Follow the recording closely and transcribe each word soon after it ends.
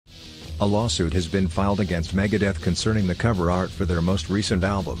A lawsuit has been filed against Megadeth concerning the cover art for their most recent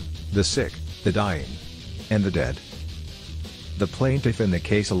album, The Sick, The Dying, and The Dead. The plaintiff in the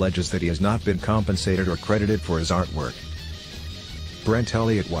case alleges that he has not been compensated or credited for his artwork. Brent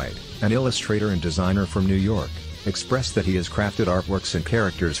Elliott White, an illustrator and designer from New York, expressed that he has crafted artworks and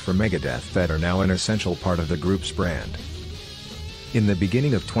characters for Megadeth that are now an essential part of the group's brand. In the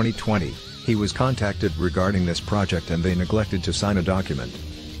beginning of 2020, he was contacted regarding this project and they neglected to sign a document.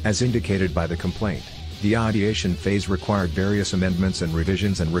 As indicated by the complaint, the ideation phase required various amendments and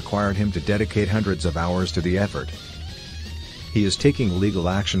revisions and required him to dedicate hundreds of hours to the effort. He is taking legal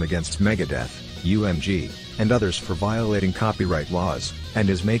action against Megadeth, UMG, and others for violating copyright laws, and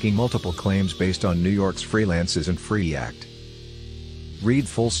is making multiple claims based on New York's Freelances and Free Act. Read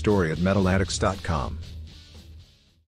full story at metaladdicts.com.